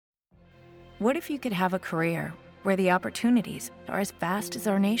What if you could have a career where the opportunities are as vast as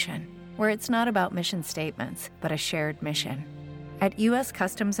our nation, where it's not about mission statements, but a shared mission? At U.S.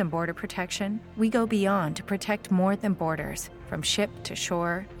 Customs and Border Protection, we go beyond to protect more than borders. From ship to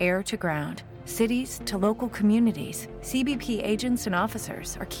shore, air to ground, cities to local communities, CBP agents and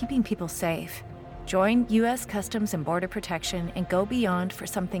officers are keeping people safe. Join U.S. Customs and Border Protection and go beyond for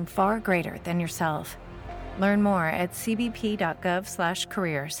something far greater than yourself. Learn more at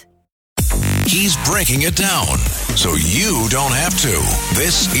cbp.gov/careers. He's breaking it down so you don't have to.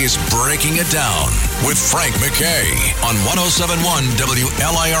 This is Breaking It Down with Frank McKay on 107.1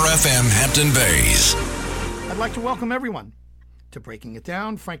 WLIR-FM Hampton Bays. I'd like to welcome everyone to Breaking It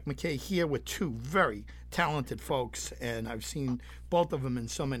Down. Frank McKay here with two very talented folks, and I've seen both of them in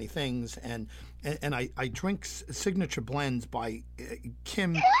so many things. And I drink Signature Blends by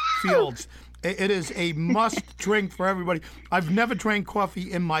Kim Fields. It is a must drink for everybody. I've never drank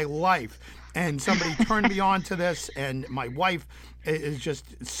coffee in my life, and somebody turned me on to this, and my wife is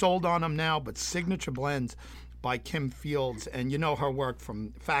just sold on them now. But Signature Blends by Kim Fields, and you know her work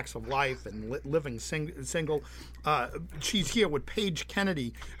from Facts of Life and Living Single. She's here with Paige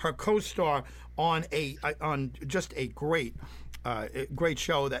Kennedy, her co-star on just a great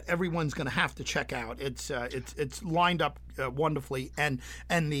show that everyone's going to have to check out. It's lined up wonderfully, and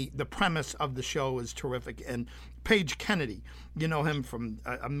the premise of the show is terrific. And Paige Kennedy, you know him from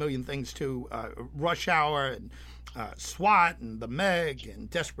a million things too, Rush Hour and SWAT and The Meg and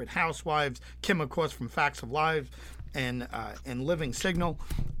Desperate Housewives. Kim, of course, from Facts of Life and Living Single.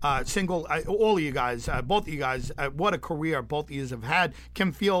 All of you guys, both of you guys, what a career both of you have had.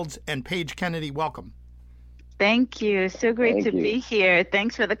 Kim Fields and Paige Kennedy, welcome. Thank you. So great to be here.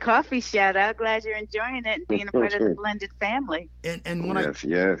 Thanks for the coffee shout out. Glad you're enjoying it and being a part of the blended family. And when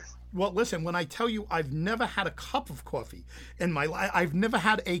yes. Well, listen, when I tell you I've never had a cup of coffee in my life, I've never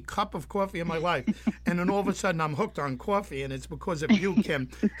had a cup of coffee in my life. And then all of a sudden I'm hooked on coffee, and it's because of you, Kim.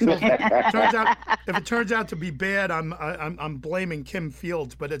 So if it turns out to be bad, I'm blaming Kim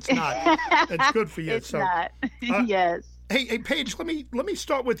Fields, but it's not. It's good for you. It's not. Yes. Hey, Paige, let me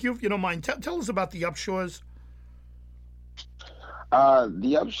start with you, if you don't mind. Tell us about the Upshaws.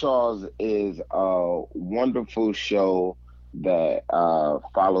 The Upshaws is a wonderful show that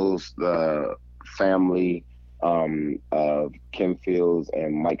follows the family of Kim Fields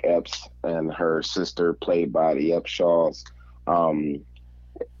and Mike Epps and her sister, played by the Upshaws.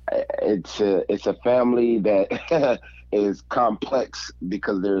 It's a family that is complex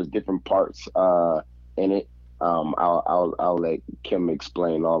because there's different parts in it. I'll let Kim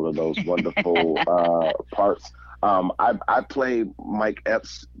explain all of those wonderful parts. I play Mike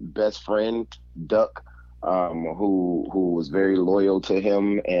Epps' best friend, Duck, who was very loyal to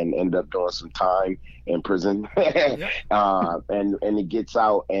him and ended up doing some time in prison. And he gets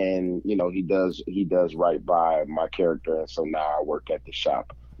out, and he does right by my character, and so now I work at the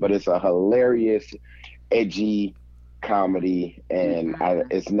shop. But it's a hilarious, edgy comedy, and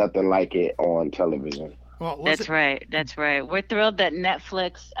it's nothing like it on television. Well, That's right. We're thrilled that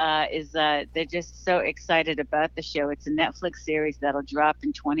Netflix they're just so excited about the show. It's a Netflix series that'll drop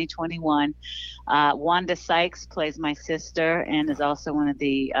in 2021. Wanda Sykes plays my sister and is also one of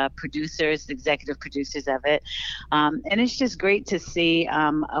the executive producers of it. And it's just great to see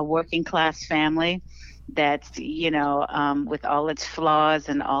a working class family that's, with all its flaws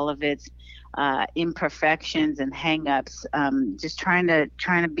and all of its imperfections and hang-ups, just trying to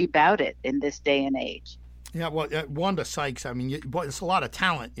be about it in this day and age. Yeah, well, Wanda Sykes, I mean, it's a lot of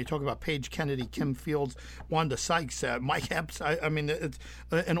talent. You talk about Paige Kennedy, Kim Fields, Wanda Sykes, Mike Epps. I mean, it's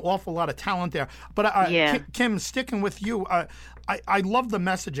an awful lot of talent there. But Kim, sticking with you, I love the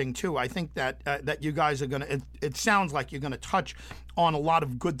messaging, too. I think that you guys are going to, it sounds like you're going to touch on a lot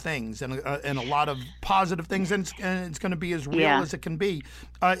of good things and a lot of positive things, and it's going to be as real as it can be.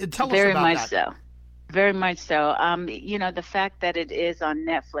 Tell us about that. Very much so. Very much so. The fact that it is on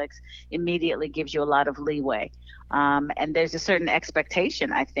Netflix immediately gives you a lot of leeway. And there's a certain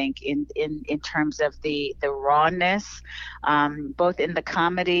expectation, I think, in terms of the rawness, both in the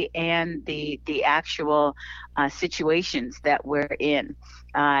comedy and the actual situations that we're in.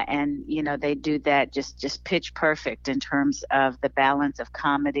 And they do that just pitch perfect in terms of the balance of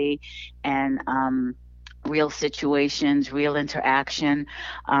comedy and real situations, real interaction,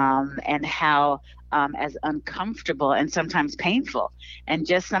 and how as uncomfortable and sometimes painful, and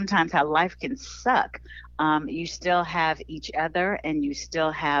just sometimes how life can suck, you still have each other, and you still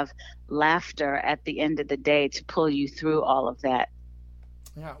have laughter at the end of the day to pull you through all of that.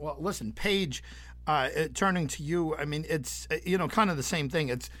 Yeah, well, listen, Paige, turning to you, I mean, it's kind of the same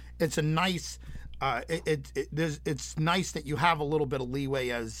thing. It's a nice it's nice that you have a little bit of leeway,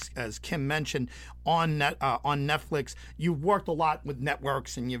 as Kim mentioned, on Netflix. You've worked a lot with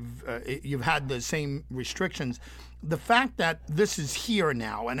networks, and you've had the same restrictions. The fact that this is here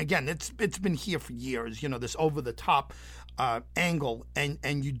now, and again, it's been here for years. This over the top angle,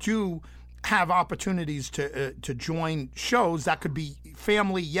 and you do have opportunities to join shows that could be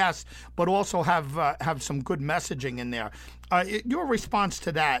family, yes, but also have some good messaging in there. Your response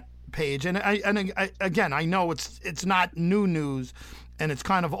to that, Paige, and again, I know it's not new news, and it's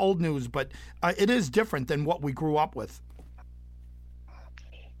kind of old news, but it is different than what we grew up with.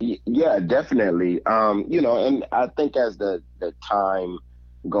 Yeah, definitely. And I think as the time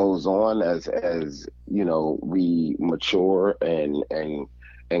goes on, as we mature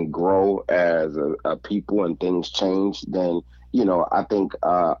and grow as a people, and things change, then I think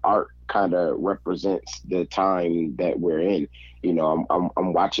art kind of represents the time that we're in.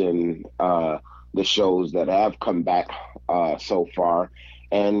 I'm watching the shows that have come back so far,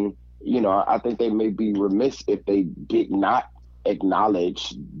 and I think they may be remiss if they did not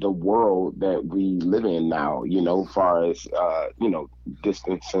acknowledge the world that we live in now, as far as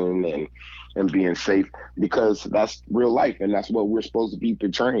distancing and being safe, because that's real life, and that's what we're supposed to be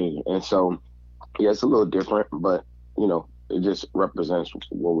portraying. And so, yeah, it's a little different, but it just represents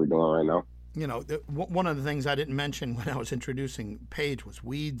what we're doing right now. One of the things I didn't mention when I was introducing Paige was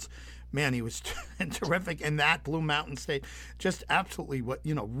Weeds. Man, he was terrific in that Blue Mountain State. Just absolutely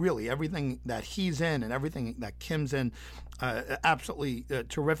really everything that he's in and everything that Kim's in, absolutely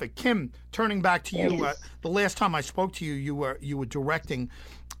terrific. Kim, turning back to you, the last time I spoke to you, you were directing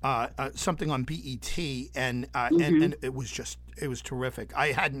something on BET, and it was terrific. I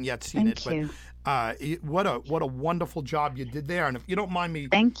hadn't yet seen it, but what a wonderful job you did there. And if you don't mind me,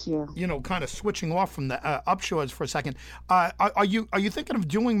 thank you. Kind of switching off from the Upshurs for a second. Are you thinking of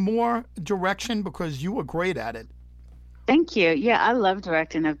doing more direction, because you were great at it? Thank you. Yeah, I love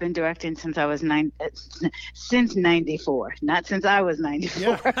directing. I've been directing since I was since '94, not since I was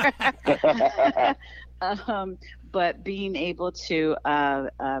 94. Yeah. But being able to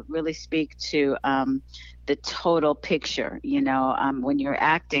really speak to the total picture, when you're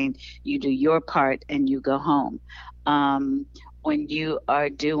acting, you do your part and you go home. When you are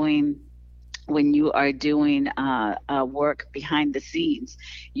doing work behind the scenes,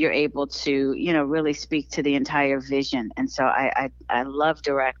 you're able to, really speak to the entire vision. And so I love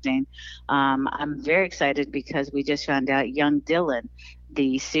directing. I'm very excited because we just found out Young Dylan,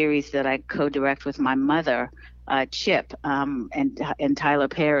 the series that I co-direct with my mother, Chip, and Tyler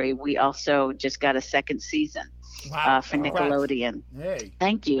Perry, we also just got a second season. Wow. For Nickelodeon. Hey.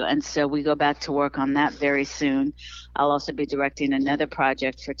 Thank you. And so we go back to work on that very soon. I'll also be directing another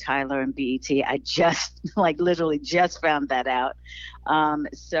project for Tyler and BET. I just literally just found that out.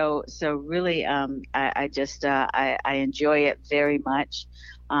 So really, I enjoy it very much.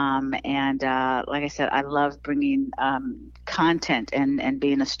 And like I said, I love bringing content and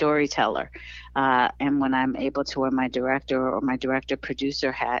being a storyteller. And when I'm able to wear my director or my director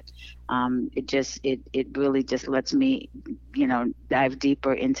producer hat, it really just lets me, dive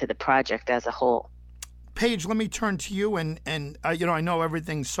deeper into the project as a whole. Paige, let me turn to you, and I know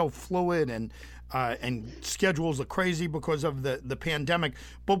everything's so fluid and schedules are crazy because of the pandemic.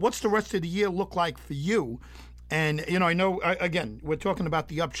 But what's the rest of the year look like for you? And, I know, again, we're talking about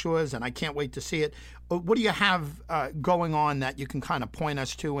the Upshurs, and I can't wait to see it. What do you have going on that you can kind of point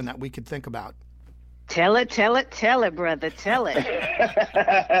us to and that we could think about? Tell it, brother. Tell it.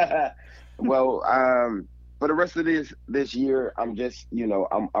 Well, for the rest of this year, I'm just,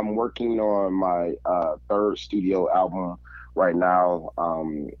 I'm working on my third studio album right now.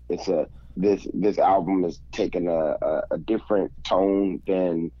 This album is taking a different tone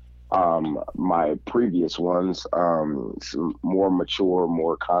than my previous ones. Some more mature,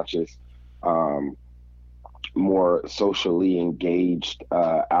 more conscious, more socially engaged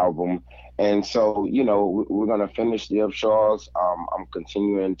album. And so, we're going to finish the Upshaws. I'm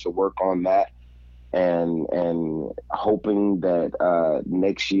continuing to work on that and hoping that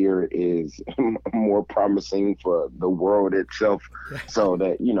next year is more promising for the world itself, so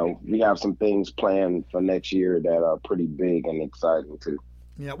that, we have some things planned for next year that are pretty big and exciting too.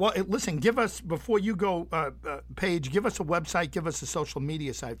 Yeah, well, listen, give us, before you go, Paige, give us a website, give us a social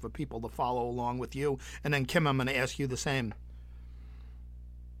media site for people to follow along with you. And then, Kim, I'm going to ask you the same.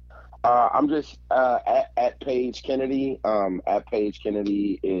 I'm just at Paige Kennedy. At Paige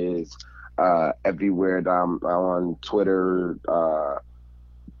Kennedy is everywhere. I'm on Twitter,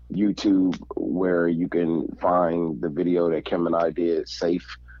 YouTube, where you can find the video that Kim and I did, Safe.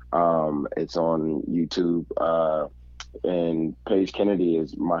 It's on YouTube. And Paige Kennedy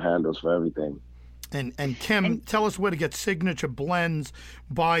is my handles for everything. And Kim, tell us where to get Signature Blends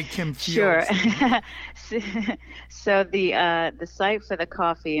by Kim Fields. Sure. So the site for the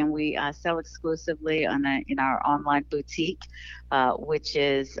coffee, and we sell exclusively in our online boutique, which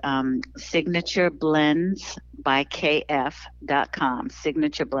is signatureblends.kf.com.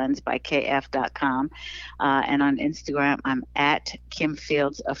 Signatureblends.kf.com, and on Instagram, I'm at Kim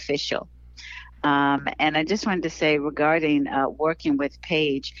Fields Official. And I just wanted to say regarding working with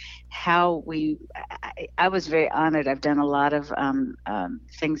Paige, I was very honored. I've done a lot of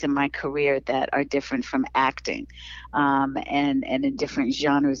things in my career that are different from acting, and in different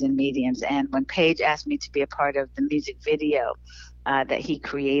genres and mediums. And when Paige asked me to be a part of the music video that he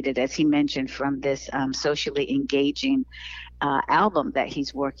created, as he mentioned, from this socially engaging album that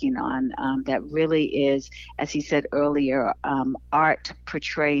he's working on, that really is, as he said earlier, art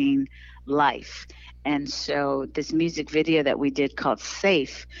portraying life. And so this music video that we did called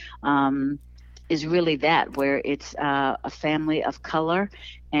Safe is really that, where it's a family of color,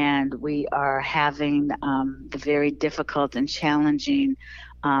 and we are having the very difficult and challenging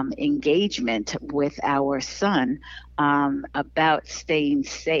engagement with our son about staying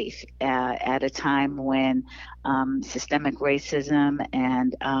safe at a time when systemic racism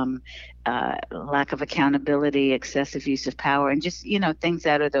and lack of accountability, excessive use of power, and just, things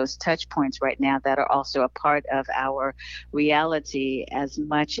that are those touch points right now that are also a part of our reality as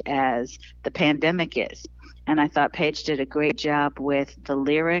much as the pandemic is. And I thought Paige did a great job with the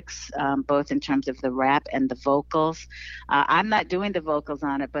lyrics, both in terms of the rap and the vocals. I'm not doing the vocals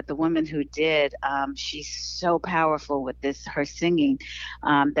on it, but the woman who did, she's so powerful with her singing,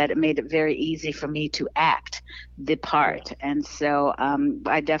 that it made it very easy for me to act the part. And so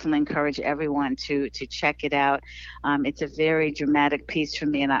I definitely encourage everyone to check it out. It's a very dramatic piece for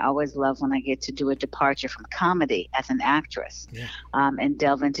me, and I always love when I get to do a departure from comedy as an actress, and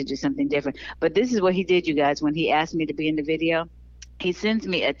delve into do something different. But this is what he did, you guys. When he asked me to be in the video, he sends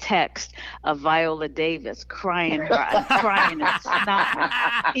me a text of Viola Davis crying and snotting.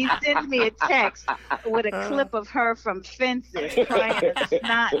 He sends me a text with a clip of her from Fences crying and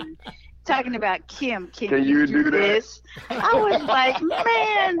snotting, talking about Kim. Can you do this? I was like,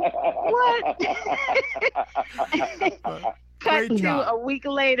 man, what? Cut to a week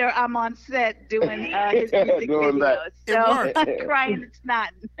later, I'm on set doing his music video. So I'm crying and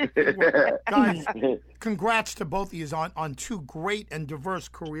snotting. Guys, congrats to both of you on two great and diverse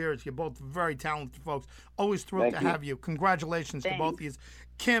careers. You're both very talented folks. Always thrilled to have you. Congratulations to both of you.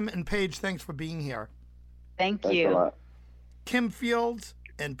 Kim and Paige, thanks for being here. Thank you. Kim Fields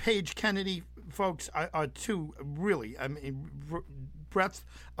and Paige Kennedy, folks, are two really, breaths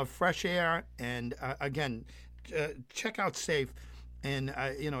of fresh air. And again, check out Safe, and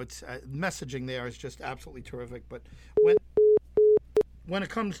it's messaging there is just absolutely terrific. But when it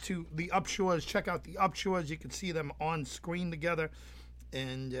comes to the Upshurs, check out the Upshurs. You can see them on screen together,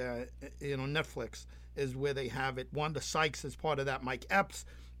 and Netflix is where they have it. Wanda Sykes is part of that. Mike Epps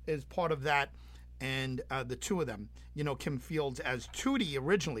is part of that, and the two of them. Kim Fields as Tootie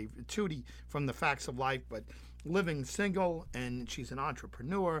originally, Tootie from The Facts of Life, but living single, and she's an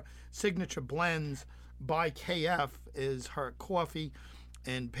entrepreneur. Signature Blends by KF is her coffee,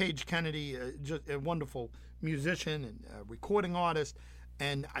 and Paige Kennedy, just a wonderful musician and recording artist,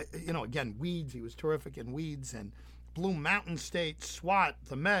 and again, Weeds, he was terrific in Weeds, and Blue Mountain State, SWAT,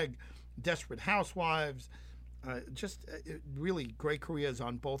 The Meg, Desperate Housewives, just really great careers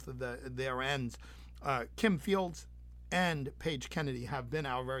on both of their ends. Kim Fields and Paige Kennedy have been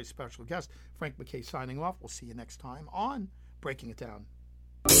our very special guests. Frank McKay signing off. We'll see you next time on Breaking It Down.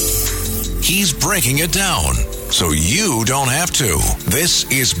 He's breaking it down, so you don't have to. This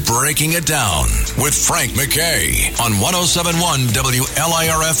is Breaking It Down with Frank McKay on 107.1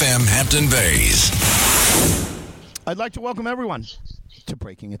 WLIR-FM Hampton Bays. I'd like to welcome everyone to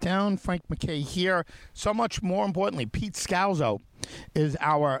Breaking It Down. Frank McKay here. So much more importantly, Pete Scalzo is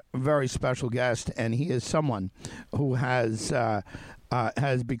our very special guest, and he is someone who has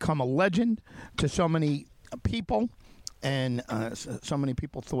become a legend to so many people. And so many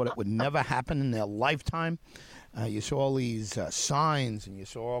people thought it would never happen in their lifetime. You saw all these signs, and you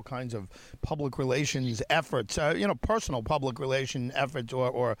saw all kinds of public relations efforts, personal public relation efforts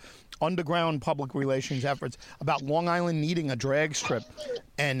or underground public relations efforts about Long Island needing a drag strip.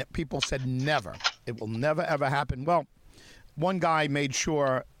 And people said never. It will never, ever happen. Well, one guy made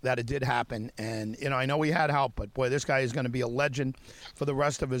sure that it did happen. And, I know he had help, but, boy, this guy is going to be a legend for the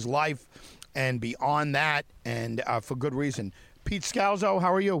rest of his life. And beyond that, and for good reason. Pete Scalzo,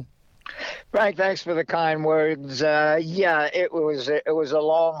 how are you? Frank, thanks for the kind words. Yeah, it was a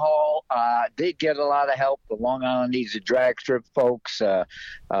long haul. Did get a lot of help. The Long Island Needs a Drag Strip folks,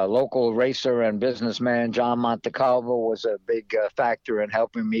 local racer and businessman John Montecalvo was a big factor in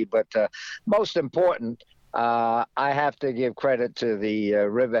helping me. But most important, I have to give credit to the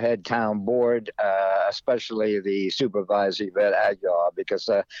Riverhead Town Board, especially the supervisor, Yvette Aguilar, because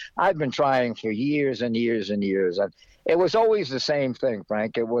I've been trying for years and years and years. And it was always the same thing,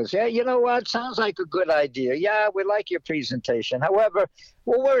 Frank. It was, yeah, you know what? Sounds like a good idea. Yeah, we like your presentation. However,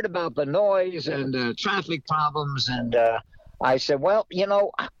 we're worried about the noise and traffic problems. And I said, well,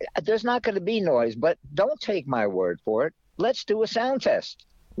 there's not going to be noise, but don't take my word for it. Let's do a sound test.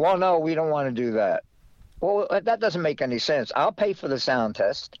 Well, no, we don't want to do that. Well, that doesn't make any sense. I'll pay for the sound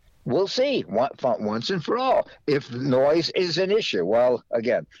test. We'll see once and for all if noise is an issue. Well,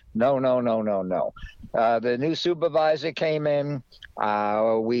 again, no. The new supervisor came in.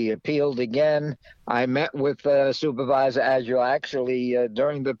 We appealed again. I met with Supervisor Agile actually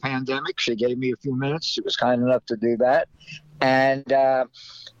during the pandemic. She gave me a few minutes. She was kind enough to do that. And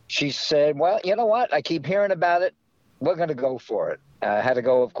she said, well, you know what? I keep hearing about it. We're going to go for it. I had to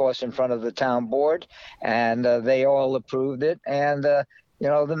go, of course, in front of the town board, and they all approved it. And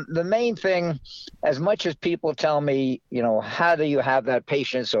the main thing, as much as people tell me, how do you have that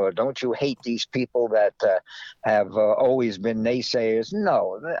patience, or don't you hate these people that have always been naysayers?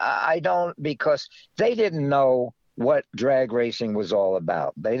 No, I don't, because they didn't know what drag racing was all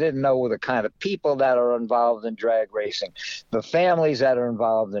about. They didn't know the kind of people that are involved in drag racing, the families that are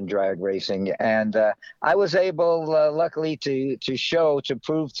involved in drag racing. And I was able, luckily, to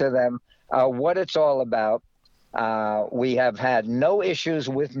prove to them what it's all about. We have had no issues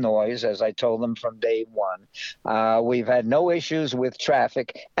with noise, as I told them from day one. We've had no issues with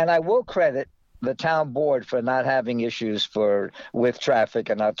traffic, and I will credit the town board for not having issues with traffic,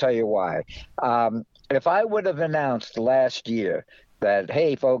 and I'll tell you why. If I would have announced last year that,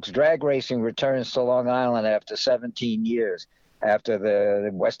 hey, folks, drag racing returns to Long Island after 17 years, after the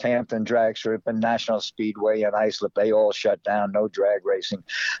West Hampton Drag Strip and National Speedway and Islip, they all shut down, no drag racing,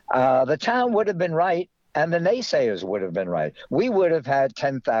 the town would have been right. And the naysayers would have been right. We would have had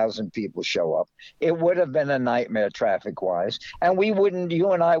 10,000 people show up. It would have been a nightmare traffic-wise. And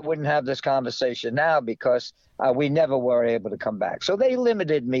you and I wouldn't have this conversation now because we never were able to come back. So they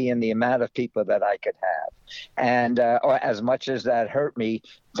limited me in the amount of people that I could have. And or as much as that hurt me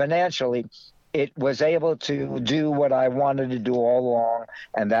financially, it was able to do what I wanted to do all along,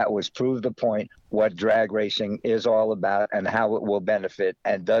 and that was prove the point what drag racing is all about and how it will benefit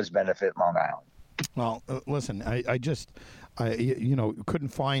and does benefit Long Island. Well, listen, I couldn't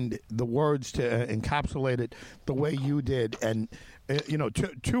find the words to encapsulate it the way you did. And,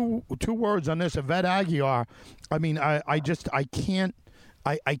 two words on this, Yvette Aguilar. I mean, I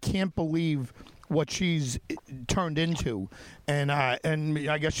can't believe what she's turned into, and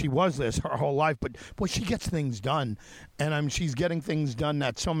I guess she was this her whole life. But boy, she gets things done, and she's getting things done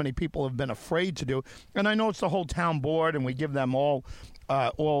that so many people have been afraid to do. And I know it's the whole town board, and we give them all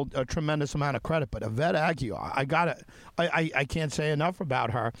a tremendous amount of credit. But Yvette Aguilar, I can't say enough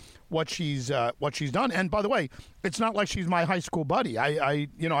about her, what she's done. And by the way, it's not like she's my high school buddy. I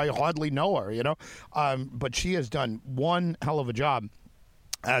hardly know her, but she has done one hell of a job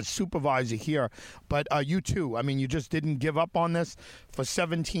as supervisor here. But you too, I mean, you just didn't give up on this for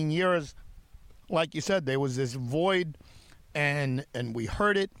 17 years. Like you said, there was this void, and we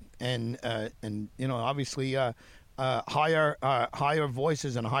heard it, and obviously higher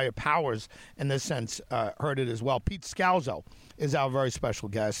voices and higher powers in this sense heard it as well. Pete Scalzo is our very special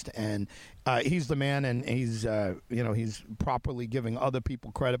guest, and he's the man, and he's properly giving other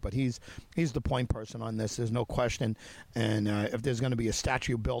people credit, but he's the point person on this. There's no question. And if there's going to be a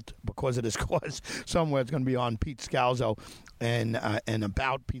statue built because of this cause somewhere, it's going to be on Pete Scalzo and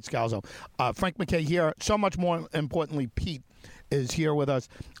about Pete Scalzo. Frank McKay here. So much more importantly, Pete is here with us.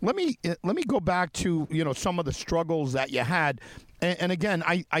 Let me go back to some of the struggles that you had, and again,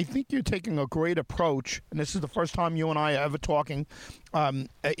 I think you're taking a great approach, and this is the first time you and I are ever talking.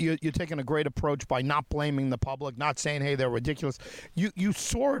 You're taking a great approach by not blaming the public, not saying, hey, they're ridiculous. You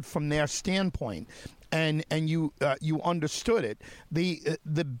saw it from their standpoint, and you understood it.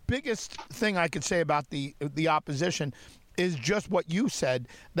 The biggest thing I could say about the opposition is just what you said,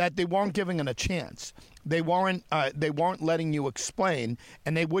 that they weren't giving it a chance. They weren't letting you explain,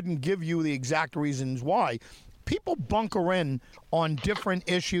 and they wouldn't give you the exact reasons why. People bunker in on different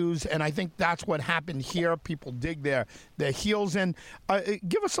issues, and I think that's what happened here. People dig their heels in.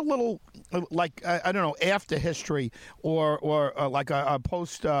 Give us a little, after history or like a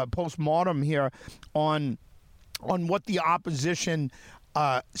postmortem here on what the opposition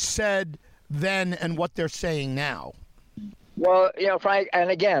said, then and what they're saying now? Well, Frank,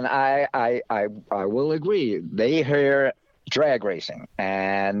 and again, I will agree. They hear drag racing,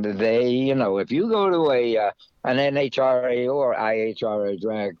 and they, if you go to an NHRA or IHRA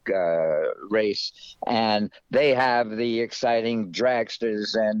drag race, and they have the exciting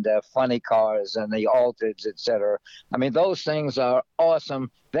dragsters and funny cars and the altereds, etc. I mean, those things are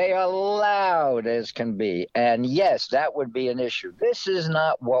awesome. They are loud as can be, and yes, that would be an issue. This is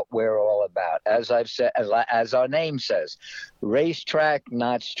not what we're all about. As I've said, as our name says, racetrack,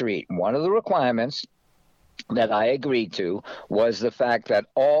 not street. One of the requirements that I agreed to was the fact that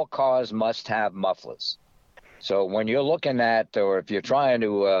all cars must have mufflers. So when you're looking at, or if you're trying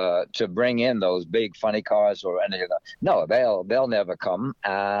to bring in those big funny cars or any of that, no, they'll never come.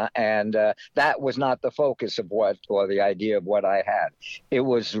 And that was not the focus of or the idea of what I had. It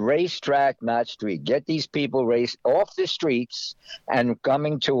was racetrack, not street. Get these people raced off the streets and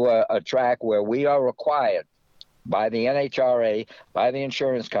coming to a track where we are required by the NHRA, by the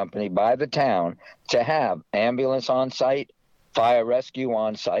insurance company, by the town, to have ambulance on site, fire rescue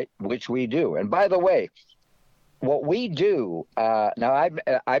on site, which we do. And by the way, what we do, now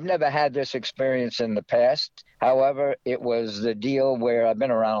I've never had this experience in the past. However, it was the deal where I've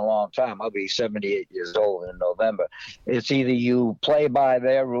been around a long time. I'll be 78 years old in November. It's either you play by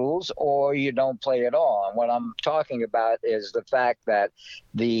their rules or you don't play at all. And what I'm talking about is the fact that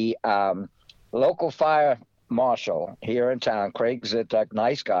the local fire marshal here in town, Craig Zitek,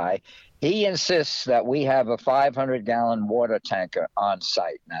 nice guy, he insists that we have a 500-gallon water tanker on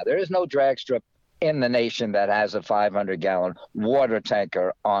site. Now, there is no drag strip in the nation that has a 500-gallon water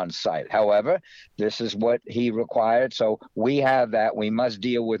tanker on site. However, this is what he required, so we have that. We must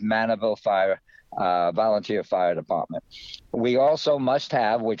deal with Manaville Fire, Volunteer Fire Department. We also must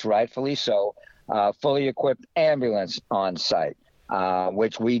have, which rightfully so, fully equipped ambulance on site,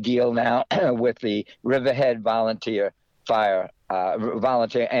 which we deal now with the Riverhead Volunteer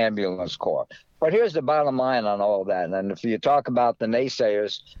Ambulance Corps. But here's the bottom line on all that, and if you talk about the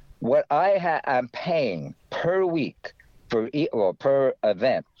naysayers, what I'm paying per week or per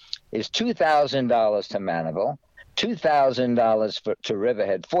event is $2,000 to Manaville, $2,000 to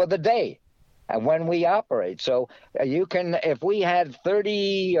Riverhead for the day, and when we operate. So you can, if we had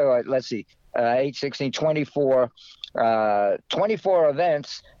 30, or let's see, 8, 16, 24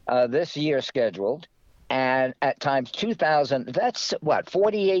 events this year scheduled, and at times 2,000, that's what,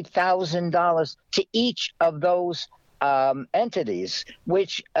 $48,000 to each of those entities,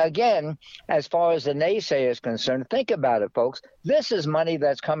 which again, as far as the naysayer is concerned, think about it, folks. This is money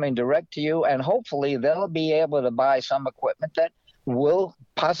that's coming direct to you, and hopefully they'll be able to buy some equipment that will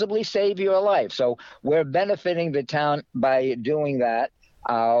possibly save your life. So we're benefiting the town by doing that.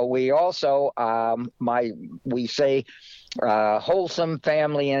 We also, we say wholesome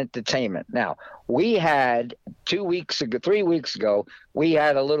family entertainment. Now, we had 3 weeks ago, we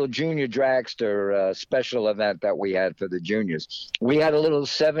had a little junior dragster special event that we had for the juniors. We had a little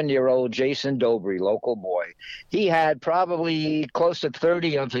 7-year-old Jason Dobry, local boy. He had probably close to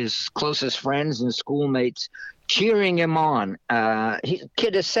 30 of his closest friends and schoolmates cheering him on.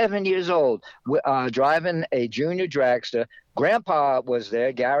 Kid is 7 years old, driving a junior dragster. Grandpa was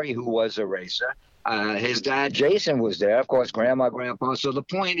there, Gary, who was a racer. His dad, Jason, was there. Of course, Grandma, Grandpa. So the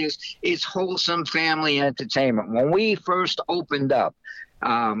point is, it's wholesome family entertainment. When we first opened up,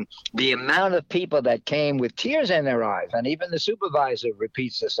 the amount of people that came with tears in their eyes, and even the supervisor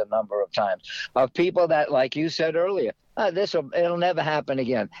repeats this a number of times, of people that, like you said earlier, it'll never happen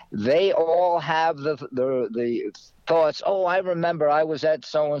again. They all have the thoughts, oh, I remember I was at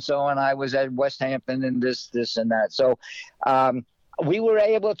so-and-so and I was at West Hampton and this and that. So we were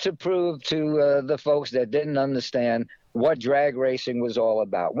able to prove to the folks that didn't understand what drag racing was all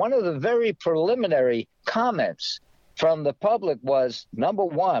about. One of the very preliminary comments from the public was, number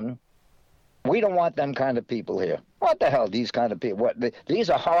one, we don't want them kind of people here. What the hell, these kind of people?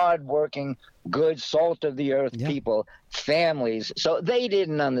 These are hard-working, good, salt-of-the-earth people, families. So they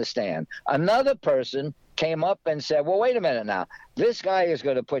didn't understand. Another person came up and said, well, wait a minute now. This guy is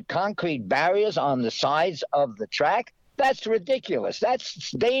going to put concrete barriers on the sides of the track? That's ridiculous.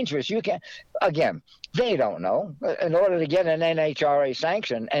 That's dangerous. You can't. Again, they don't know. In order to get an NHRA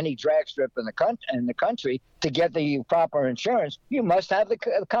sanction, any drag strip in the country, to get the proper insurance, you must have the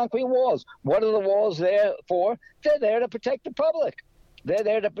concrete walls. What are the walls there for? They're there to protect the public. They're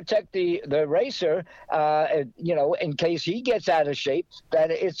there to protect the racer, in case he gets out of shape,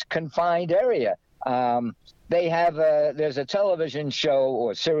 that it's confined area. They have there's a television show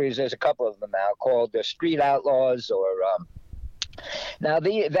or series, there's a couple of them now, called The Street Outlaws, or now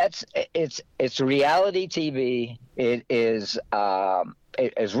it's reality TV. It is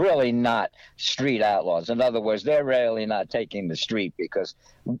is really not street outlaws. In other words, they're really not taking the street, because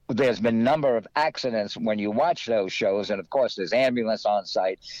there's been a number of accidents when you watch those shows. And of course, there's ambulance on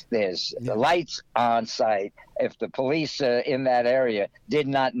site, there's lights on site. If the police in that area did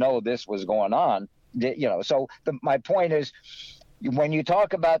not know this was going on, so my point is, when you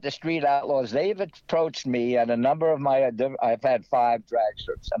talk about the street outlaws, they've approached me and a number of I've had 5 drag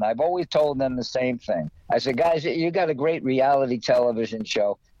strips, and I've always told them the same thing. I said, guys, you got a great reality television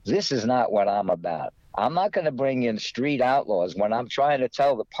show. This is not what I'm about. I'm not going to bring in street outlaws when I'm trying to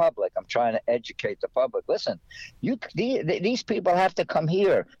tell the public, I'm trying to educate the public. Listen, these people have to come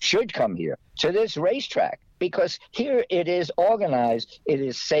here, should come here to this racetrack, because here it is organized, it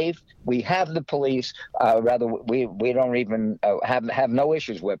is safe. We have the police. We don't even have no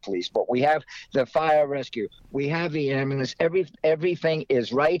issues with police, but we have the fire rescue. We have the ambulance. Everything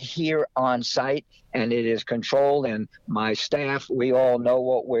is right here on site, and it is controlled. And my staff, we all know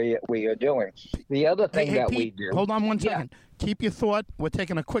what we are doing. The other thing Pete, we do. Hold on one second. Keep your thought. We're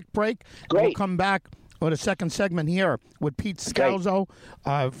taking a quick break. Great. We'll come back with a second segment here with Pete Scalzo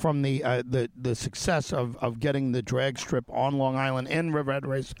from the success of getting the drag strip on Long Island and Riverhead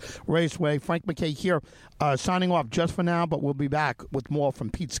Raceway. Frank McKay here, signing off just for now, but we'll be back with more from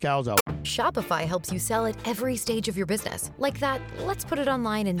Pete Scalzo. Shopify helps you sell at every stage of your business. Like that, let's put it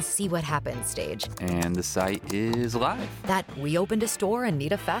online and see what happens stage. And the site is live. That we opened a store and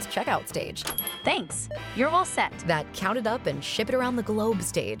need a fast checkout stage. Thanks. You're all set. That count it up and ship it around the globe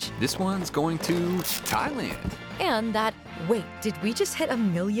stage. This one's going to Thailand. And that, wait, did we just hit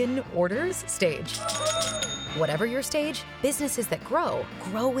 1 million orders stage? Whatever your stage, businesses that grow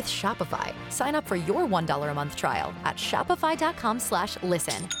with Shopify. Sign up for your $1 a month trial at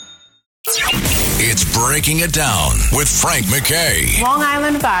shopify.com/listen. It's Breaking It Down with Frank McKay. Long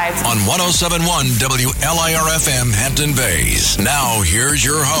Island Vibes. On 107.1 WLIR-FM Hampton Bays. Now, here's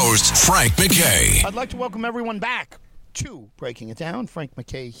your host, Frank McKay. I'd like to welcome everyone back to Breaking It Down. Frank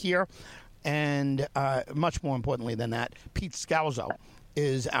McKay here. And much more importantly than that, Pete Scalzo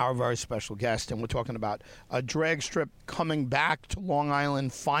is our very special guest. And we're talking about a drag strip coming back to Long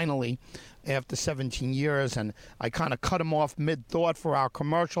Island finally after 17 years. And I kind of cut him off mid-thought for our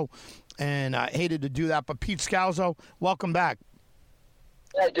commercial, and I hated to do that. But Pete Scalzo, welcome back.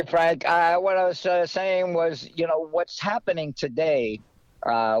 Thank you, Frank. What I was saying was, what's happening today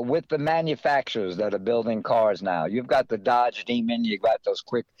with the manufacturers that are building cars now. You've got the Dodge Demon, you've got those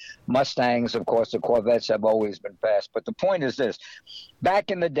quick Mustangs, of course, the Corvettes have always been fast. But the point is this, back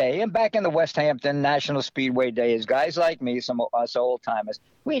in the day, and back in the West Hampton National Speedway days, guys like me, some of us old-timers,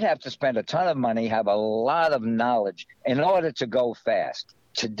 we'd have to spend a ton of money, have a lot of knowledge in order to go fast.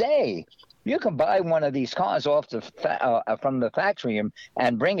 Today, you can buy one of these cars off from the factory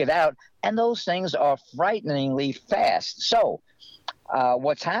and bring it out, and those things are frighteningly fast. So,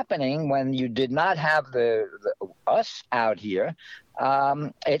 what's happening when you did not have us out here,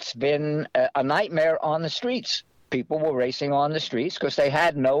 it's been a nightmare on the streets. People were racing on the streets because they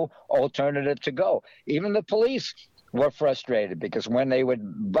had no alternative to go. Even the police were frustrated because when they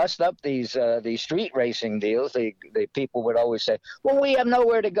would bust up these street racing deals, the people would always say, well, we have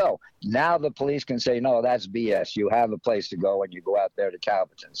nowhere to go. Now the police can say, no, that's BS. You have a place to go, and you go out there to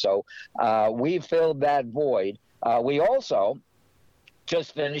Calverton. So we filled that void. We also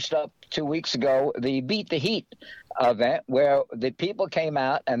just finished up 2 weeks ago the Beat the Heat event, where the people came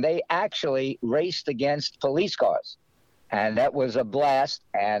out and they actually raced against police cars. And that was a blast.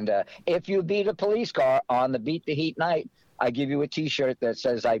 And if you beat a police car on the Beat the Heat night, I give you a T-shirt that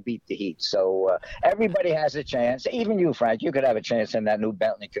says I beat the heat. So everybody has a chance. Even you, Frank, you could have a chance in that new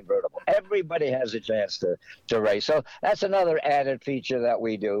Bentley convertible. Everybody has a chance to race. So that's another added feature that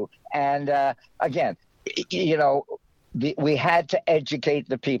we do. And again, we had to educate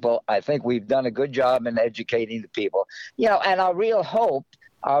the people. I think we've done a good job in educating the people. And our real hope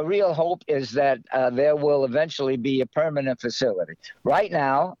is that there will eventually be a permanent facility. Right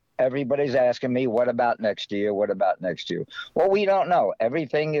now, everybody's asking me, what about next year? What about next year? Well, we don't know.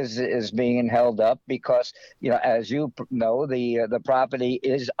 Everything is being held up because, as you know, the property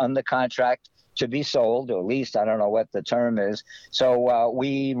is under contract to be sold, or at least I don't know what the term is. So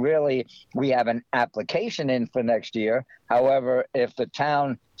we have an application in for next year. However, if the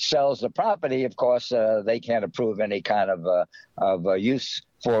town sells the property, of course, they can't approve any kind of use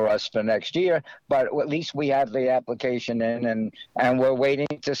for us for next year. But at least we have the application in, and we're waiting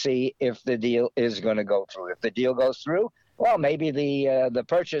to see if the deal is going to go through. If the deal goes through, well, maybe the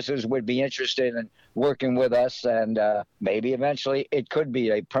purchasers would be interested in working with us, and maybe eventually it could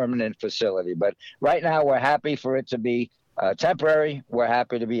be a permanent facility. But right now, we're happy for it to be temporary. We're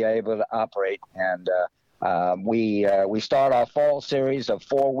happy to be able to operate, and We start our fall series of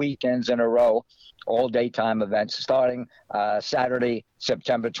 4 weekends in a row, all daytime events, starting Saturday,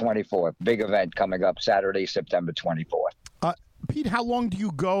 September 24th. Big event coming up Saturday, September 24th. Pete, how long do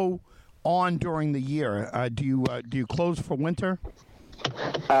you go on during the year? Do you close for winter?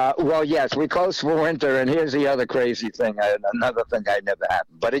 Well, yes, we close for winter, and here's the other crazy thing, another thing I never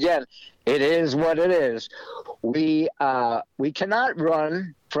happened. But again, it is what it is. We cannot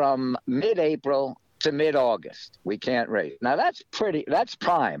run from mid-April to mid-August. We can't race. Now, that's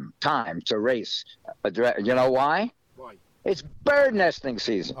prime time to race. You know why? Why? It's bird nesting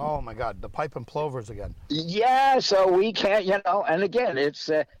season. Oh, my God, the pipe and plovers again. Yeah, so we can't, and again, it's,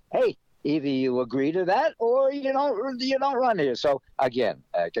 hey, either you agree to that or you don't run here. So again,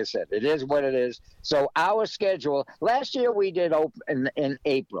 like I said, it is what it is. So our schedule, last year we did open in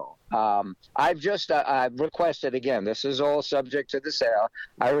April. I've requested, again, this is all subject to the sale.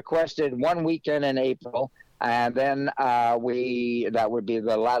 I requested 1 weekend in April, and then that would be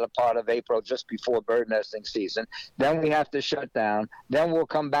the latter part of April, just before bird nesting season. Then we have to shut down. Then we'll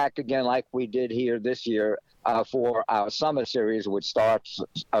come back again like we did here this year for our summer series, which starts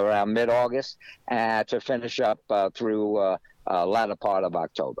around mid-August, and to finish up through latter part of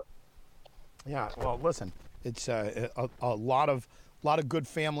October. Yeah, well, listen, it's a lot of good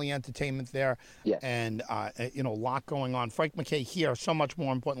family entertainment there, yes. And a lot going on. Frank McKay here. So much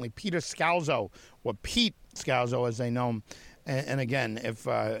more importantly, Peter Scalzo, or Pete Scalzo, as they know him. And again, if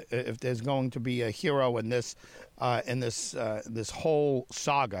there's going to be a hero in this whole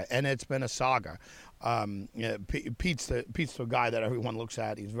saga, and it's been a saga. Pete's the guy that everyone looks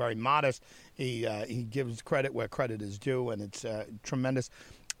at. He's very modest. He gives credit where credit is due, and it's tremendous.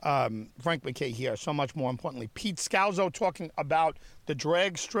 Frank McKay here. So much more importantly, Pete Scalzo talking about the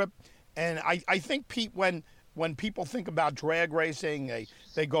drag strip, and I think, Pete, when people think about drag racing,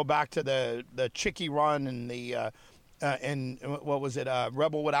 they go back to the Chickie Run and the and what was it,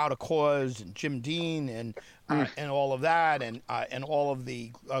 Rebel Without a Cause, and Jim Dean, and all of that, and all of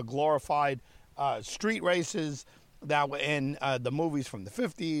the glorified street races that were in the movies from the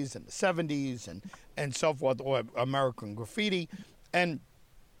 50s and the 70s and so forth, or American Graffiti. And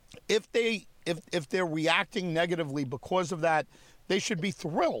if they're reacting negatively because of that, they should be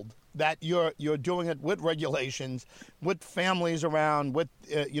thrilled that you're doing it with regulations, with families around, with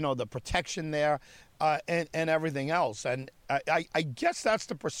the protection there, and everything else. And I guess that's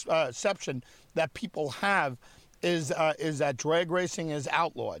the perception that people have, is that drag racing is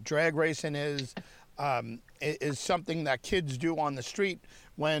outlawed. Drag racing is something that kids do on the street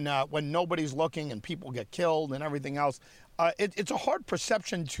when nobody's looking and people get killed and everything else. It's a hard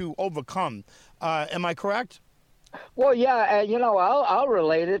perception to overcome. Am I correct? Well, yeah, I'll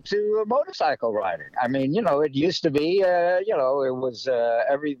relate it to motorcycle riding. I mean, it used to be, it was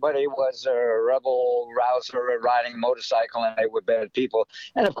everybody was a rebel rouser riding a motorcycle, and they were bad people.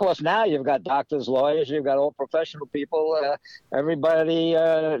 And of course, now you've got doctors, lawyers, you've got all professional people, everybody,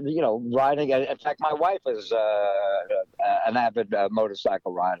 riding. In fact, my wife is an avid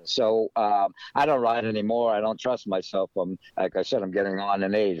motorcycle rider. So I don't ride anymore. I don't trust myself. Like I said, I'm getting on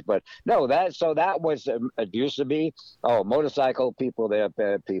in age. But no, that was, it used to be, oh, motorcycle people, they're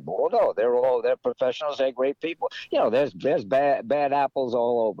bad people. Well, no, they're professionals, they're great people. There's bad apples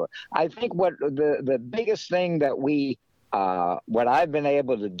all over. I think what the biggest thing that what I've been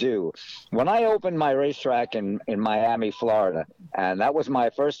able to do, when I opened my racetrack in Miami, Florida, and that was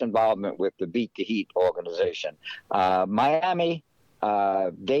my first involvement with the Beat the Heat organization. Miami,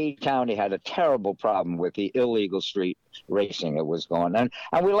 Dade County had a terrible problem with the illegal street racing that was going on.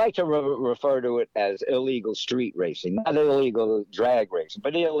 And we like to refer to it as illegal street racing, not illegal drag racing,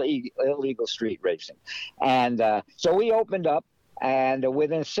 but illegal street racing. And so we opened up, and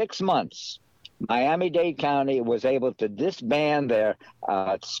within 6 months, Miami-Dade County was able to disband their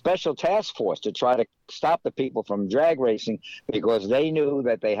special task force to try to stop the people from drag racing, because they knew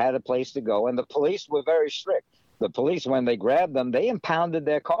that they had a place to go, and the police were very strict. The police, when they grabbed them, they impounded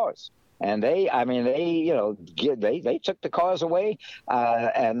their cars. And they took the cars away.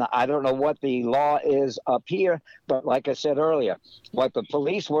 And I don't know what the law is up here, but like I said earlier, what the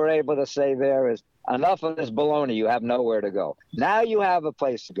police were able to say there is, enough of this baloney, you have nowhere to go. Now you have a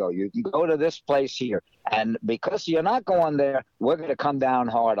place to go. You can go to this place here. And because you're not going there, we're going to come down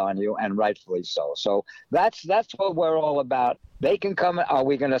hard on you, and rightfully so. So that's what we're all about. They can come. Are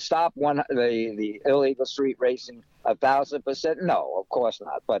we going to stop the illegal street racing 1,000%? No, of course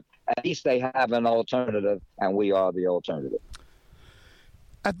not. But at least they have an alternative, and we are the alternative.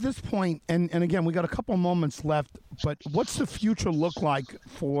 At this point, and again, we got a couple moments left, but what's the future look like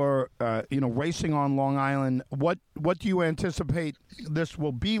for racing on Long Island? What do you anticipate this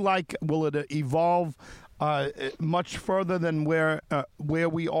will be like? Will it evolve? much further than where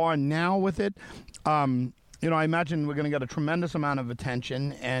we are now with it. I imagine we're going to get a tremendous amount of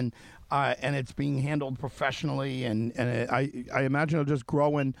attention, and it's being handled professionally, and I imagine it'll just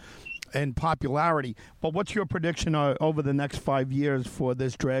grow in popularity. But what's your prediction over the next 5 years for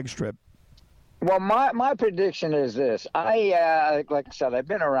this drag strip? Well, my prediction is this. Like I said, I've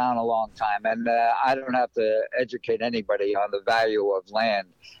been around a long time, and I don't have to educate anybody on the value of land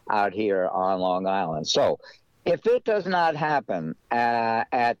out here on Long Island. So if it does not happen at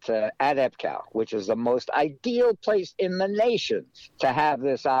EPCAL, which is the most ideal place in the nation to have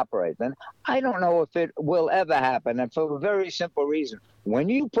this operate, then I don't know if it will ever happen. And for a very simple reason. When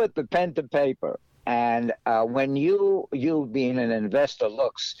you put the pen to paper, and when you being an investor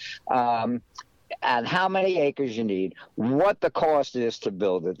looks at how many acres you need, what the cost is to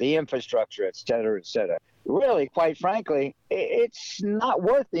build it, the infrastructure, et cetera, really, quite frankly, it's not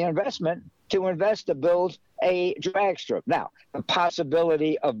worth the investment to build a drag strip. Now, the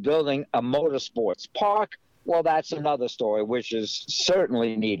possibility of building a motorsports park, well, that's another story, which is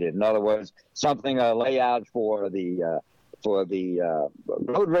certainly needed. In other words, something, a layout for the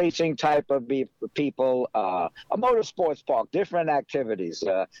road racing type of people, a motorsports park, different activities,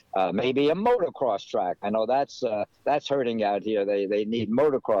 maybe a motocross track. I know that's hurting out here. They need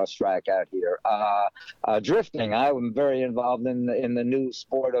motocross track out here. Drifting. I'm very involved in the new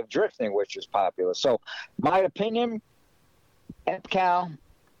sport of drifting, which is popular. So my opinion, EPCAL,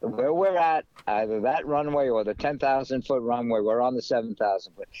 where we're at, either that runway or the 10,000-foot runway, we're on the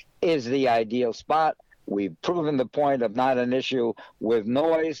 7,000-foot, is the ideal spot. We've proven the point of not an issue with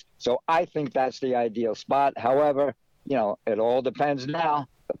noise, so I think that's the ideal spot. However, it all depends now.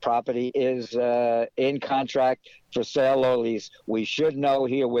 The property is in contract for sale or lease. We should know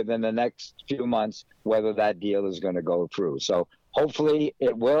here within the next few months whether that deal is going to go through. So hopefully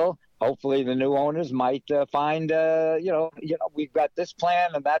it will. Hopefully the new owners might find, we've got this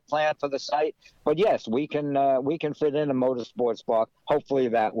plan and that plan for the site. But yes, we can fit in a motorsports park. Hopefully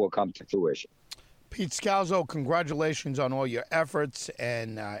that will come to fruition. Pete Scalzo, congratulations on all your efforts,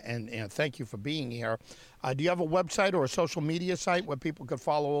 and thank you for being here. Do you have a website or a social media site where people could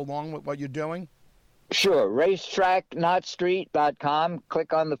follow along with what you're doing? Sure. Racetracknotstreet.com.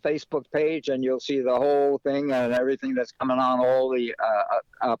 Click on the Facebook page, and you'll see the whole thing and everything that's coming on, all the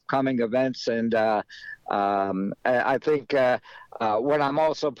upcoming events. And I think what I'm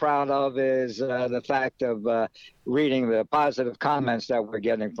also proud of is the fact of reading the positive comments that we're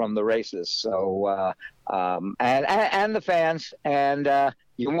getting from the races. So and the fans. And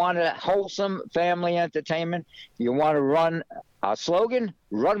you want a wholesome family entertainment. You want to run. Our slogan,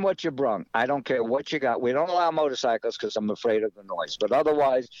 run what you brung. I don't care what you got. We don't allow motorcycles because I'm afraid of the noise. But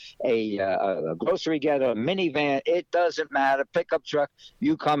otherwise, a grocery getter, a minivan, it doesn't matter. Pickup truck,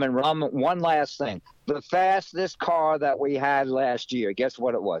 you come and run. One last thing. The fastest car that we had last year, guess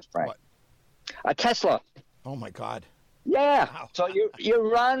what it was, Frank? What? A Tesla. Oh, my God. Yeah. Wow. So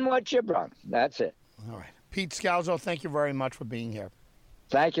you run what you brung. That's it. All right. Pete Scalzo, thank you very much for being here.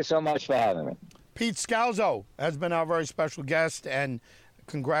 Thank you so much for having me. Pete Scalzo has been our very special guest, and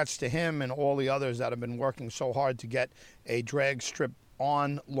congrats to him and all the others that have been working so hard to get a drag strip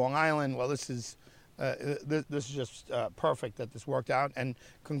on Long Island. Well, this is just perfect that this worked out, and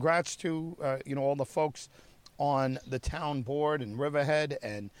congrats to all the folks on the town board in Riverhead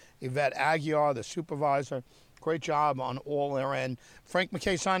and Yvette Aguiar, the supervisor. Great job on all their end. Frank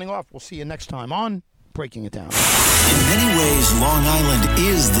McKay signing off. We'll see you next time on Breaking It Down. In many ways, Long Island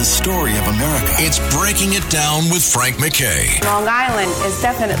is the story of America. It's Breaking It Down with Frank McKay. Long Island is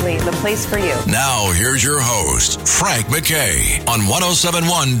definitely the place for you. Now, here's your host, Frank McKay, on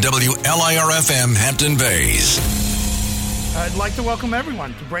 107.1 WLIR-FM Hampton Bays. I'd like to welcome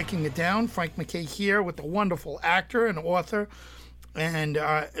everyone to Breaking It Down. Frank McKay here with the wonderful actor and author, and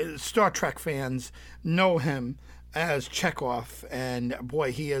Star Trek fans know him as Chekhov, and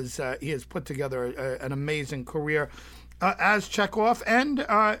boy, he has put together an amazing career as Chekhov, and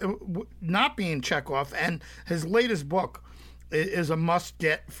not being Chekhov. And his latest book is a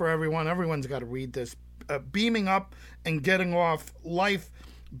must-get for everyone. Everyone's got to read this. Beaming Up and Getting Off: Life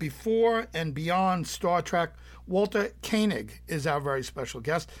Before and Beyond Star Trek. Walter Koenig is our very special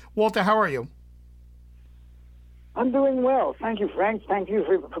guest. Walter, how are you? I'm doing well. Thank you, Frank. Thank you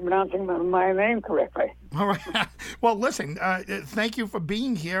for pronouncing my name correctly. All right. Well, listen, thank you for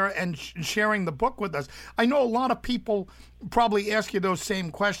being here and sharing the book with us. I know a lot of people probably ask you those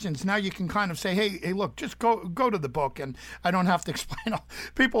same questions. Now you can kind of say, hey, look, just go to the book, and I don't have to explain.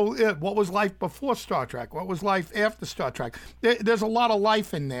 People, what was life before Star Trek? What was life after Star Trek? There's a lot of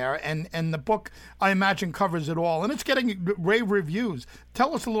life in there, and the book, I imagine, covers it all. And it's getting rave reviews.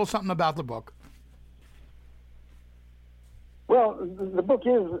 Tell us a little something about the book. Well, the book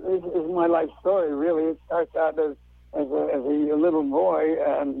is my life story. Really, it starts out as a little boy,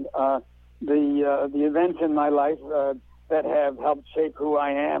 and the events in my life that have helped shape who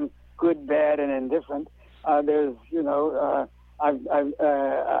I am, good, bad, and indifferent. There's, the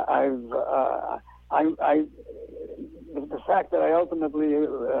fact that I ultimately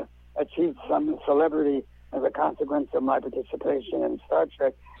achieved some celebrity as a consequence of my participation in Star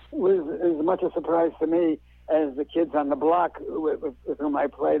Trek was as much a surprise to me as the kids on the block with whom I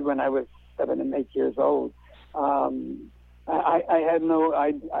played when I was 7 and 8 years old. I had no,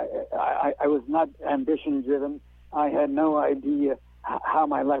 I was not ambition driven. I had no idea how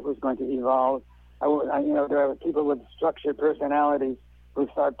my life was going to evolve. There are people with structured personalities who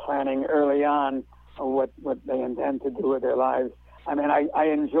start planning early on what they intend to do with their lives. I mean, I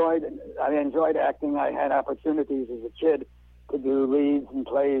enjoyed acting. I had opportunities as a kid to do leads and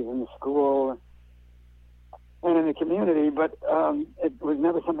plays in school and in the community, but it was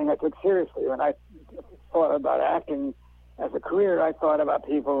never something I took seriously. When I thought about acting as a career, I thought about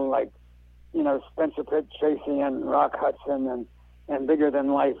people like, Spencer Tracy and Rock Hudson and bigger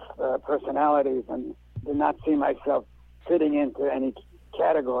than life personalities, and did not see myself fitting into any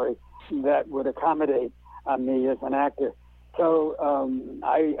category that would accommodate me as an actor. So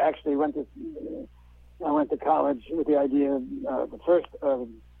I actually went to college with the idea of first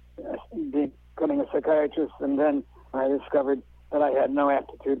becoming a psychiatrist, and then I discovered that I had no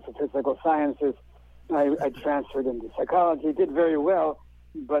aptitude for physical sciences. I transferred into psychology, did very well,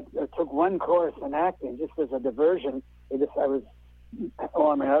 but took one course in acting just as a diversion.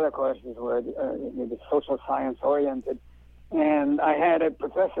 All my other courses were social science oriented, and I had a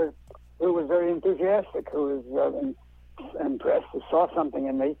professor who was very enthusiastic, who was impressed, who saw something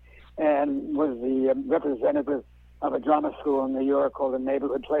in me, and was the representative of a drama school in New York called the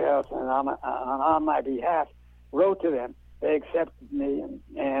Neighborhood Playhouse, and on my behalf wrote to them. They accepted me,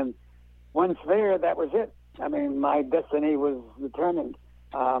 and once there, that was it. I mean, my destiny was determined.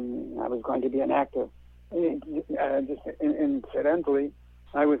 I was going to be an actor. Just incidentally,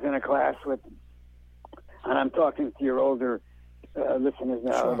 I was in a class with, and I'm talking to your older listeners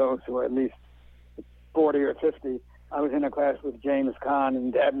now, sure, those who are at least 40 or 50. I was in a class with James Caan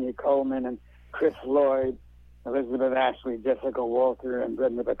and Dabney Coleman and Chris Lloyd, Elizabeth Ashley, Jessica Walter, and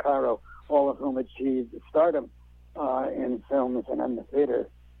Brenda Vaccaro, all of whom achieved stardom in films and in the theater.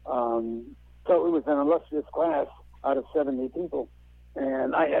 So it was an illustrious class out of 70 people,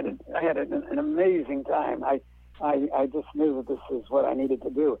 and I had an amazing time. I just knew that this is what I needed to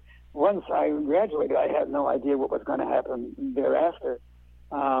do. Once I graduated, I had no idea what was going to happen thereafter.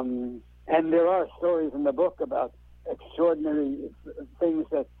 And there are stories in the book about extraordinary things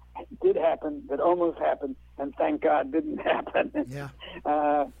that did happen, that almost happened, and thank God didn't happen. Yeah.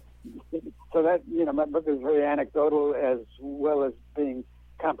 So that, my book is very anecdotal as well as being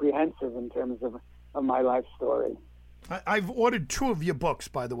comprehensive in terms of my life story. I've ordered 2 of your books,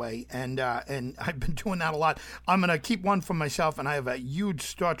 by the way, and I've been doing that a lot. I'm going to keep one for myself, and I have a huge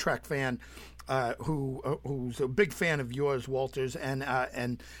Star Trek fan who's a big fan of yours, Walters, and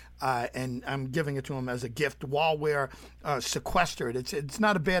I'm giving it to him as a gift while we're sequestered. It's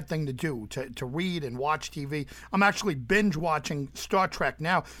not a bad thing to do, to read and watch TV. I'm actually binge watching Star Trek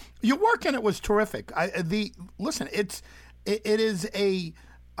now. Your work in it was terrific. Listen, it is a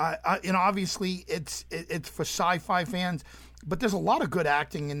obviously it's for sci-fi fans, but there's a lot of good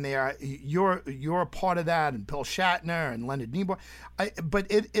acting in there. You're a part of that, and Bill Shatner and Leonard Nimoy. But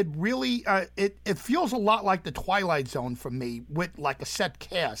it really it feels a lot like the Twilight Zone for me, with like a set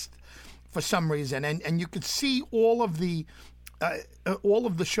cast for some reason, and you could see all of the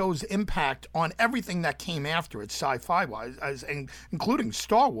show's impact on everything that came after it, sci-fi wise, including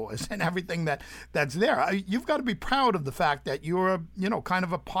Star Wars and everything that's there. You've got to be proud of the fact that you're kind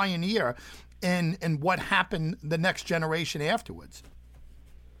of a pioneer in what happened the next generation afterwards.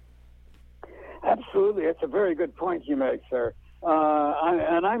 Absolutely, it's a very good point you make, sir.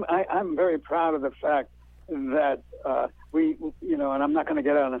 I'm very proud of the fact that we, and I'm not going to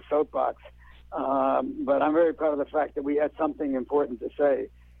get on a soapbox, but I'm very proud of the fact that we had something important to say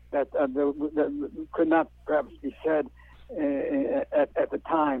that could not perhaps be said at the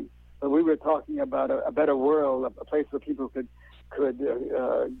time. But we were talking about a better world, a place where people could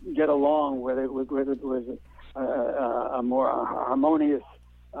get along, where it was a more harmonious.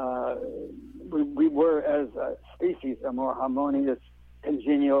 We were, as a species, a more harmonious,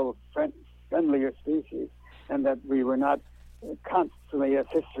 congenial, friendlier species, and that we were not constantly, as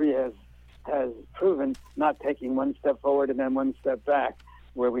history has proven, not taking one step forward and then one step back,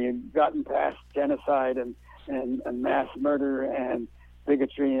 where we had gotten past genocide and mass murder and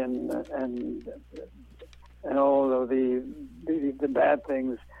bigotry and and all of the bad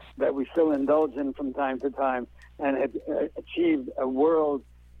things that we still indulge in from time to time, and had achieved a world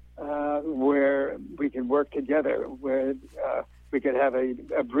where we could work together, where we could have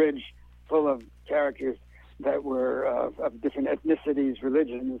a bridge full of characters that were of different ethnicities,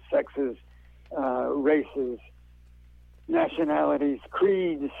 religions, sexes, races, nationalities,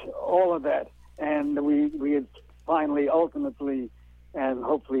 creeds, all of that. And we had finally, ultimately, and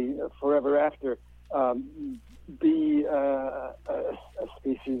hopefully forever after, be a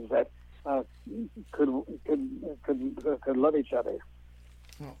species that could love each other.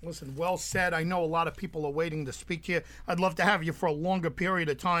 Well, listen, well said. I know a lot of people are waiting to speak to you. I'd love to have you for a longer period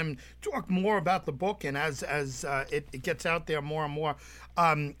of time, talk more about the book, and as it gets out there more and more,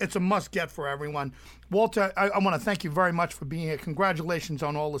 it's a must-get for everyone. Walter, I want to thank you very much for being here. Congratulations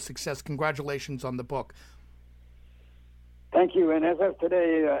on all the success. Congratulations on the book. Thank you. And as of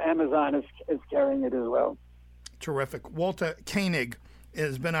today, Amazon is carrying it as well. Terrific. Walter Koenig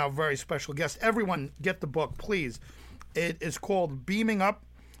has been our very special guest. Everyone get the book, please. It is called Beaming Up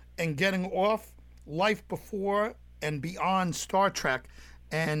and Getting Off, Life Before and Beyond Star Trek.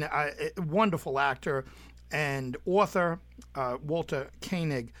 And a wonderful actor and author, Walter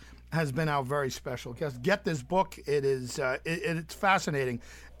Koenig, has been our very special guest. Get this book. It is it's fascinating.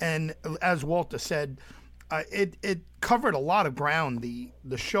 And as Walter said, it covered a lot of ground.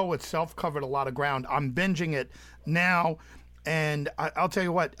 The show itself covered a lot of ground. I'm binging it now, and I'll tell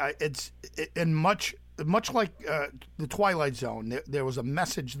you what, it's in much like the Twilight Zone. There was a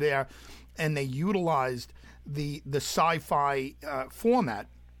message there, and they utilized the sci-fi format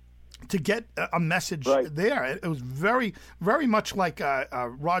to get a message there. It was very, very much like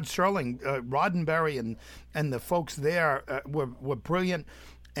Rod Serling, Roddenberry, and the folks there were brilliant.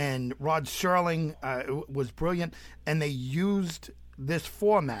 And Rod Serling was brilliant, and they used this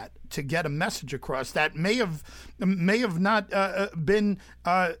format to get a message across that may have not been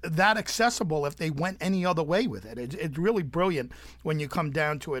that accessible if they went any other way with it. It's really brilliant when you come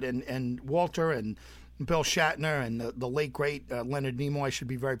down to it. And Walter and Bill Shatner and the late, great Leonard Nimoy should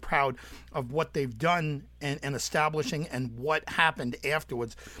be very proud of what they've done in establishing and what happened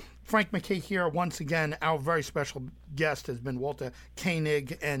afterwards. Frank McKay here once again. Our very special guest has been Walter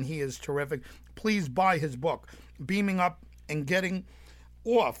Koenig, and he is terrific. Please buy his book, Beaming Up and Getting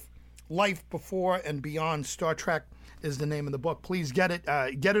Off, Life Before and Beyond Star Trek is the name of the book. Please get it.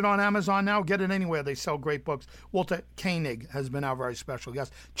 Get it on Amazon now. Get it anywhere. They sell great books. Walter Koenig has been our very special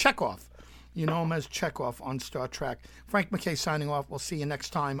guest. Chekhov. You know him as Chekhov on Star Trek. Frank McKay signing off. We'll see you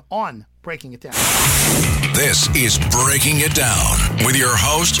next time on Breaking It Down. This is Breaking It Down with your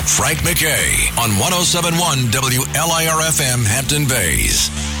host, Frank McKay, on 107.1 WLIR-FM Hampton Bays.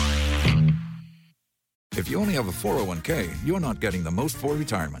 If you only have a 401k, you're not getting the most for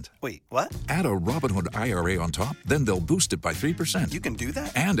retirement. Wait, what? Add a Robinhood IRA on top, then they'll boost it by 3%. You can do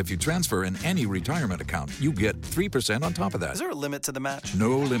that? And if you transfer in any retirement account, you get 3% on top of that. Is there a limit to the match?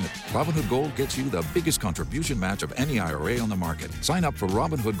 No limit. Robinhood Gold gets you the biggest contribution match of any IRA on the market. Sign up for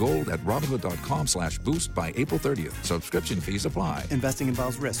Robinhood Gold at Robinhood.com/boost by April 30th. Subscription fees apply. Investing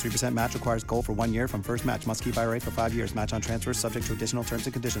involves risk. 3% match requires gold for 1 year from first match. Must keep IRA for 5 years. Match on transfers subject to additional terms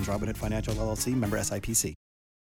and conditions. Robinhood Financial LLC, member SIPC.